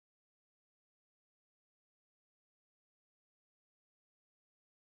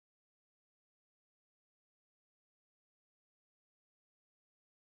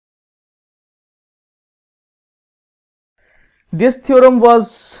This theorem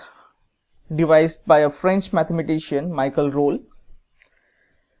was devised by a French mathematician, Michael Rolle.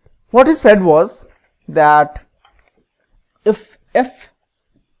 What he said was that if f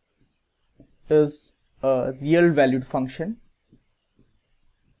is a real valued function,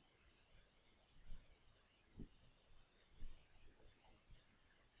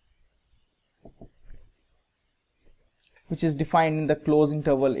 which is defined in the closed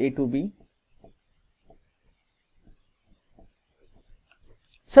interval a to b,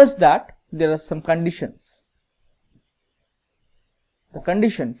 such that there are some conditions.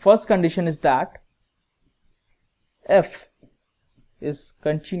 The first condition is that f is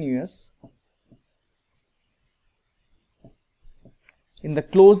continuous in the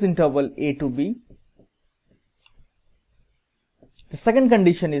closed interval a to b. The second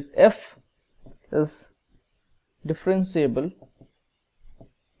condition is f is differentiable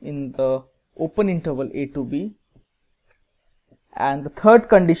in the open interval a to b, and the third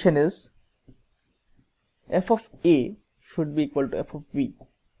condition is f of a should be equal to f of b.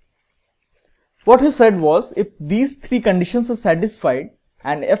 What he said was, if these three conditions are satisfied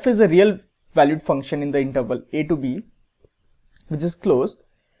and f is a real valued function in the interval a to b, which is closed,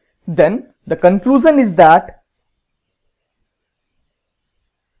 then the conclusion is that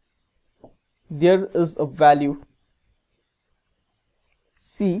there is a value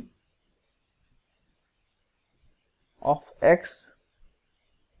c of x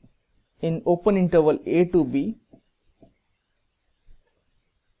in open interval a to b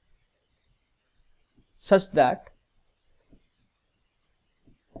such that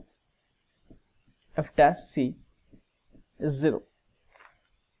f dash c is 0.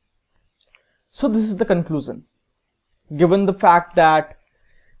 So this is the conclusion. Given the fact that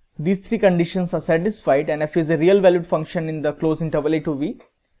these three conditions are satisfied and f is a real valued function in the closed interval a to b,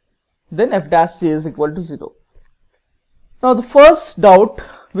 then f dash c is equal to 0. Now the first doubt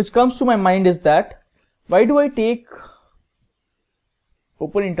which comes to my mind is that why do I take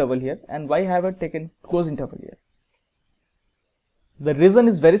open interval here and why have I taken closed interval here? The reason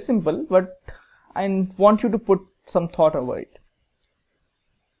is very simple, but I want you to put some thought over it.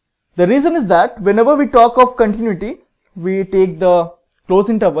 The reason is that whenever we talk of continuity, we take the closed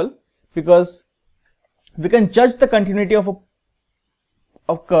interval because we can judge the continuity of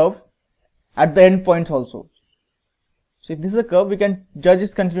a curve at the endpoints also. So if this is a curve, we can judge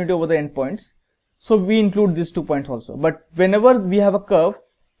its continuity over the endpoints. So we include these 2 points also. But whenever we have a curve,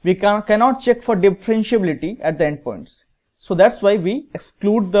 we cannot check for differentiability at the endpoints. So that's why we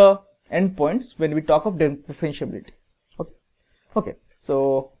exclude the endpoints when we talk of differentiability. Okay.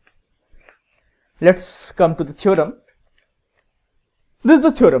 So let's come to the theorem. This is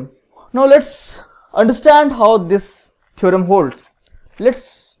the theorem. Now let's understand how this theorem holds.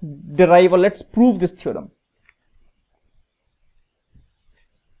 Let's derive or let's prove this theorem.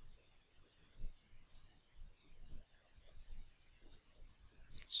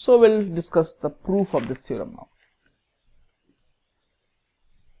 So we'll discuss the proof of this theorem now.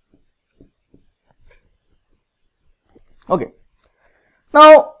 Okay.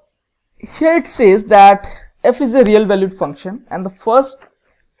 Now here it says that f is a real valued function, and the first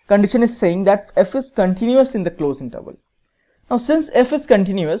condition is saying that f is continuous in the closed interval. Now since f is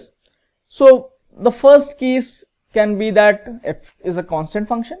continuous, so the first case can be that f is a constant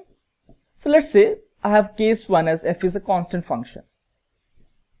function. So let's say I have case 1 as f is a constant function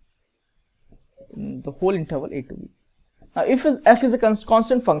in the whole interval a to b. Now if f is a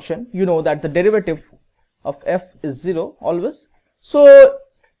constant function, you know that the derivative of f is 0 always. So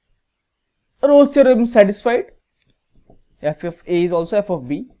Rolle's theorem is satisfied. F of a is also f of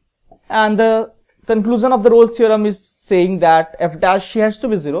b, and the conclusion of the Rolle's theorem is saying that f dash c has to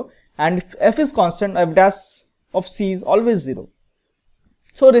be 0, and if f is constant, f dash of c is always 0.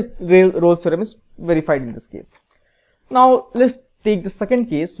 So this Rolle's theorem is verified in this case. Now let's take the second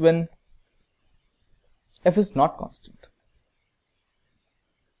case when f is not constant.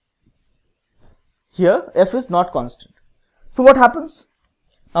 Here f is not constant. So what happens?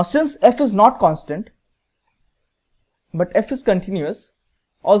 Now since f is not constant but f is continuous,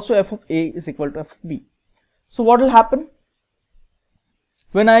 also f of a is equal to f of b. So what will happen?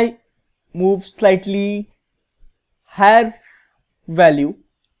 When I move slightly higher value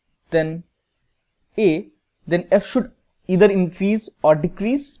than a, then f should either increase or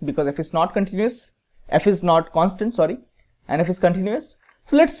decrease, because f is not continuous, f is not constant, sorry, and f is continuous.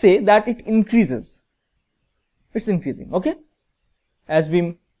 So let's say that it increases. It's increasing, okay, as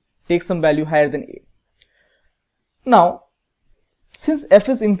we take some value higher than a. Now since f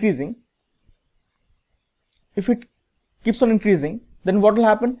is increasing, if it keeps on increasing, then what will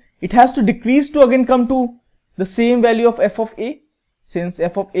happen? It has to decrease to again come to the same value of f of a, since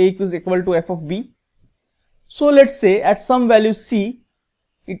f of a is equal to f of b. So let's say at some value c,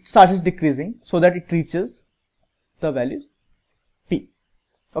 it starts decreasing so that it reaches the value p.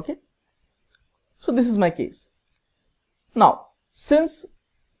 Okay. So this is my case. Now, since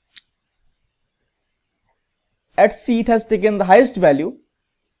at c it has taken the highest value,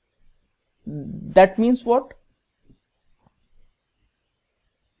 that means what?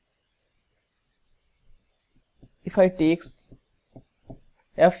 If I take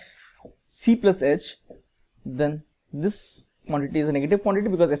f c plus h, then this quantity is a negative quantity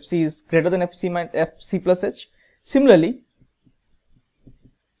because fc is greater than fc plus h. Similarly,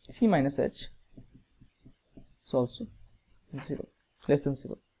 c minus h is also 0, less than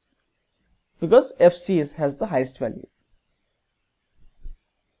 0, because fc has the highest value.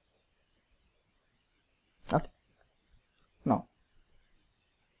 Okay. Now,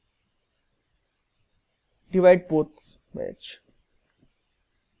 divide both by h.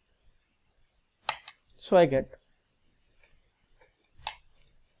 So I get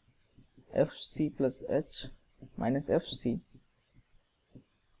fc plus h minus fc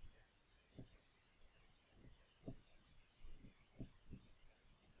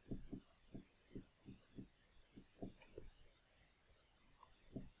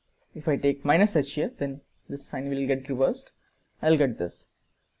if I take minus h here, then this sign will get reversed. I'll get this.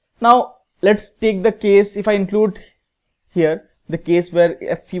 Now let's take the case, if I include here the case where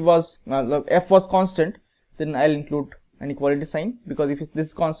fc was f was constant, then I'll include an equality sign, because if this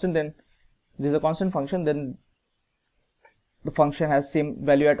is constant, then this is a constant function, then the function has same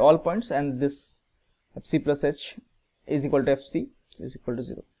value at all points, and this fc plus h is equal to fc is equal to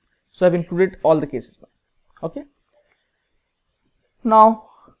 0. So I've included all the cases now. Okay. Now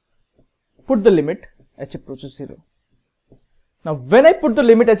put the limit h approaches 0. Now when I put the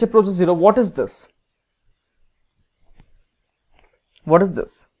limit h approaches 0, what is this? What is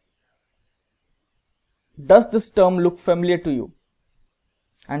this? Does this term look familiar to you?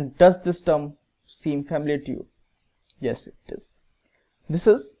 And does this term seem familiar to you? Yes, it is. This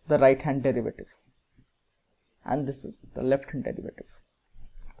is the right hand derivative and this is the left hand derivative.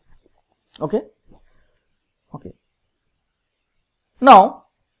 Okay. Okay. Now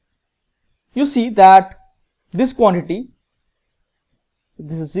you see that this quantity,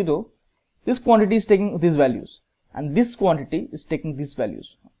 this is 0, this quantity is taking these values and this quantity is taking these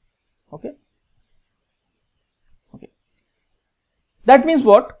values. Okay. Okay. That means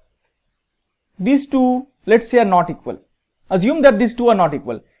what? These two, let's say, are not equal. Assume that these two are not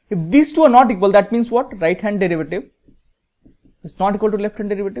equal. If these two are not equal, that means what? Right hand derivative is not equal to left hand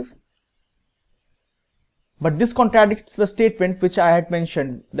derivative. But this contradicts the statement which I had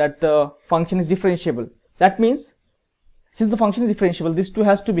mentioned, that the function is differentiable. That means since the function is differentiable, these two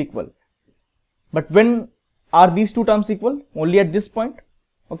has to be equal. But when are these two terms equal? Only at this point.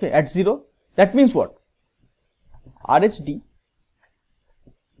 Okay, at 0. That means what? RHD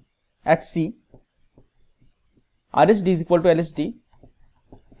at C, RHD is equal to LHD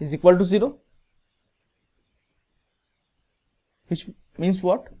is equal to 0, which means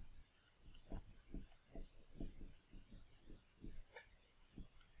what?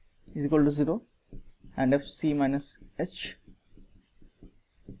 Is equal to 0, and fc minus h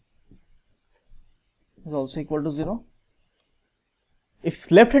is also equal to 0.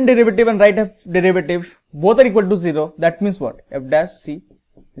 If left hand derivative and right hand derivative both are equal to 0, that means what? F dash c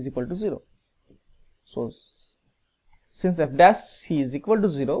is equal to 0. So since f dash c is equal to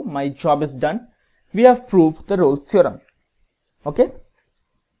 0, my job is done. We have proved the Rolle's theorem. Okay.